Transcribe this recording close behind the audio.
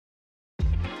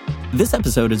This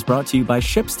episode is brought to you by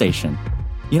ShipStation.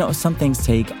 You know, some things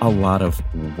take a lot of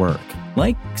work,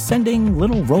 like sending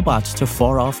little robots to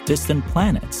far-off distant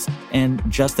planets. And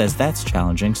just as that's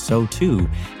challenging, so too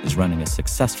is running a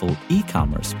successful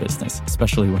e-commerce business,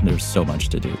 especially when there's so much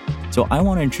to do. So I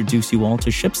want to introduce you all to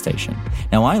ShipStation.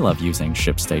 Now, I love using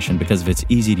ShipStation because of its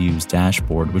easy-to-use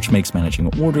dashboard, which makes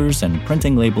managing orders and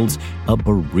printing labels a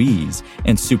breeze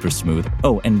and super smooth.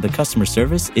 Oh, and the customer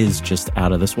service is just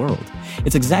out of this world.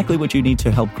 It's exactly what you need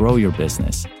to help grow your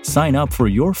business. Sign up for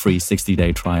your free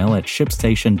 60-day trial at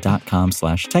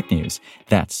shipstation.com/technews.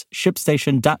 That's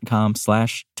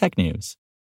shipstation.com/technews.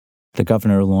 The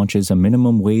governor launches a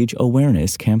minimum wage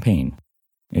awareness campaign.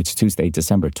 It's Tuesday,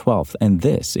 December 12th, and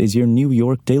this is your New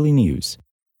York Daily News.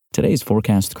 Today's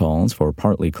forecast calls for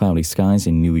partly cloudy skies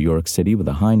in New York City with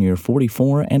a high near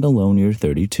 44 and a low near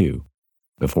 32.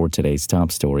 Before today's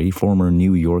top story, former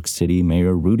New York City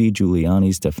Mayor Rudy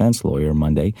Giuliani's defense lawyer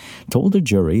Monday told a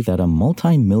jury that a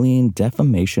multi-million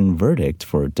defamation verdict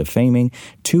for defaming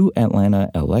two Atlanta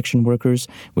election workers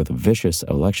with vicious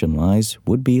election lies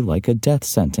would be like a death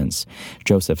sentence.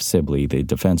 Joseph Sibley, the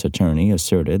defense attorney,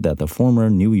 asserted that the former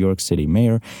New York City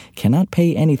mayor cannot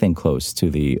pay anything close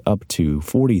to the up to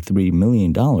 $43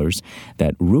 million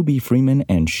that Ruby Freeman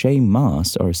and Shay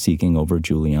Moss are seeking over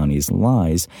Giuliani's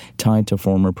lies tied to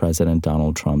former President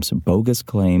Donald Trump's bogus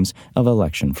claims of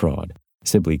election fraud.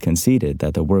 Sibley conceded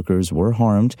that the workers were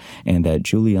harmed and that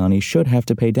Giuliani should have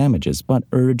to pay damages, but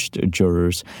urged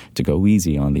jurors to go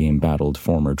easy on the embattled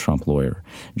former Trump lawyer.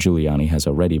 Giuliani has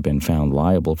already been found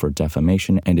liable for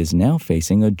defamation and is now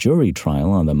facing a jury trial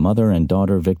on the mother and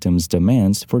daughter victims'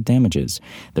 demands for damages.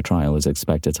 The trial is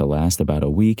expected to last about a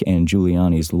week, and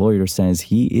Giuliani's lawyer says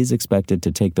he is expected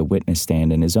to take the witness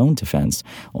stand in his own defense,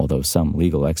 although some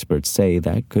legal experts say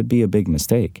that could be a big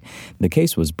mistake. The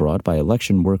case was brought by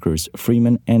election workers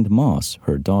Freeman and Moss,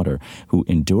 her daughter, who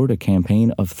endured a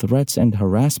campaign of threats and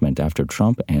harassment after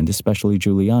Trump and especially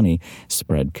Giuliani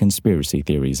spread conspiracy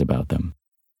theories about them.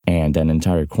 And an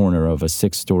entire corner of a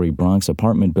 6-story Bronx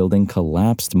apartment building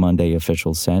collapsed Monday,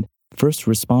 officials said. First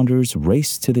responders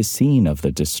raced to the scene of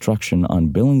the destruction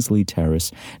on Billingsley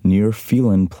Terrace near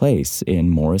Phelan Place in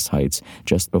Morris Heights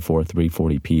just before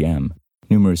 3:40 p.m.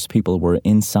 Numerous people were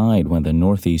inside when the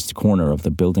northeast corner of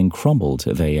the building crumbled,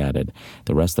 they added.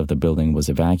 The rest of the building was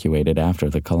evacuated after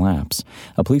the collapse.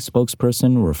 A police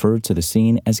spokesperson referred to the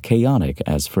scene as chaotic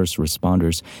as first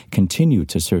responders continued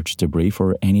to search debris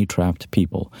for any trapped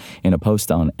people. In a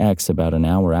post on X about an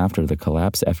hour after the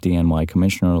collapse, FDNY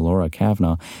Commissioner Laura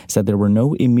Kavanaugh said there were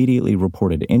no immediately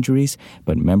reported injuries,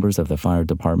 but members of the fire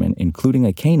department, including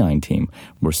a canine team,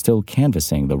 were still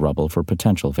canvassing the rubble for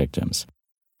potential victims.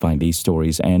 Find these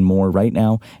stories and more right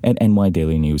now at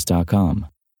nydailynews.com.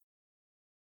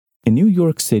 In New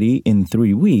York City, in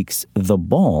 3 weeks, the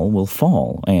ball will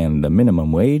fall and the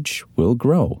minimum wage will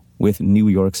grow. With New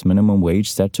York's minimum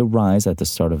wage set to rise at the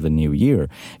start of the new year,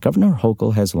 Governor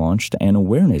Hochul has launched an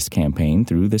awareness campaign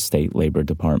through the state labor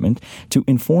department to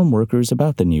inform workers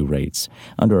about the new rates.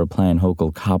 Under a plan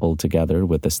Hochul cobbled together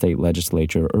with the state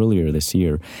legislature earlier this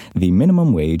year, the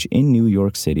minimum wage in New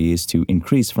York City is to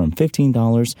increase from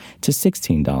 $15 to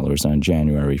 $16 on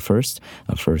January 1st,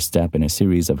 a first step in a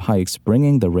series of hikes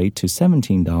bringing the rate to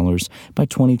 $17 by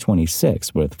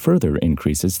 2026, with further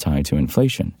increases tied to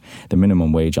inflation. The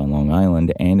minimum wage on Long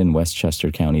Island and in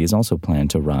Westchester County is also planned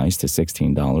to rise to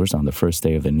 $16 on the first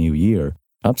day of the new year.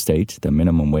 Upstate, the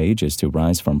minimum wage is to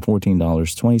rise from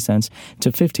 $14.20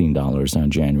 to $15 on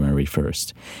January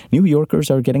 1st. New Yorkers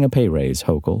are getting a pay raise,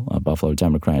 Hochul, a Buffalo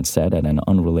Democrat, said at an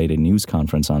unrelated news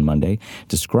conference on Monday,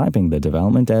 describing the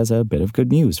development as a bit of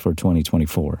good news for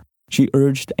 2024. She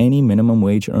urged any minimum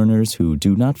wage earners who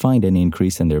do not find an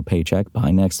increase in their paycheck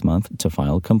by next month to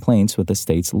file complaints with the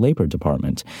state's labor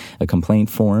department. A complaint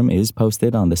form is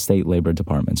posted on the state labor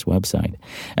department's website.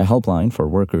 A helpline for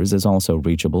workers is also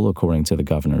reachable, according to the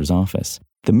governor's office.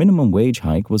 The minimum wage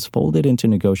hike was folded into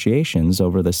negotiations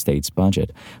over the state's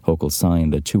budget. Hochul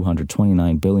signed the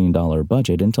 $229 billion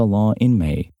budget into law in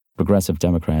May. Progressive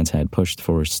Democrats had pushed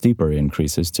for steeper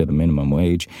increases to the minimum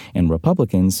wage, and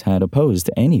Republicans had opposed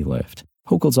any lift.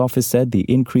 Hochul's office said the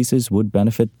increases would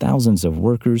benefit thousands of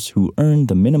workers who earn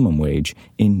the minimum wage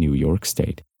in New York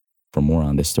State. For more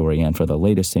on this story and for the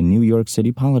latest in New York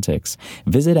City politics,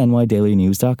 visit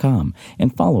nydailynews.com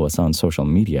and follow us on social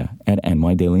media at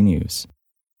nydailynews.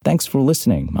 Thanks for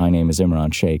listening. My name is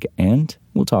Imran Sheikh, and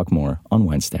we'll talk more on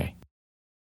Wednesday.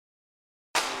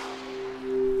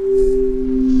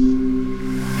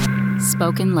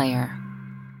 Spoken Layer.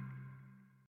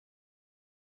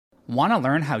 Want to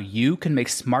learn how you can make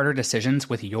smarter decisions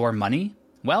with your money?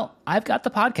 Well, I've got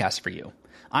the podcast for you.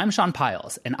 I'm Sean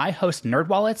Piles, and I host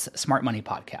NerdWallet's Smart Money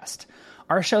Podcast.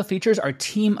 Our show features our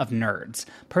team of nerds,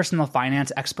 personal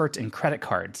finance experts in credit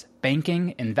cards,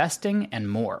 banking, investing, and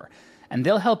more. And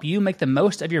they'll help you make the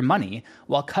most of your money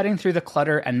while cutting through the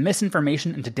clutter and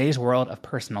misinformation in today's world of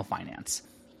personal finance.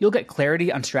 You'll get clarity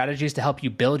on strategies to help you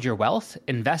build your wealth,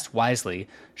 invest wisely,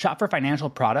 shop for financial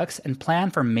products, and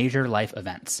plan for major life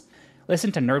events.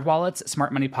 Listen to NerdWallet's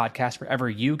Smart Money Podcast wherever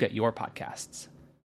you get your podcasts.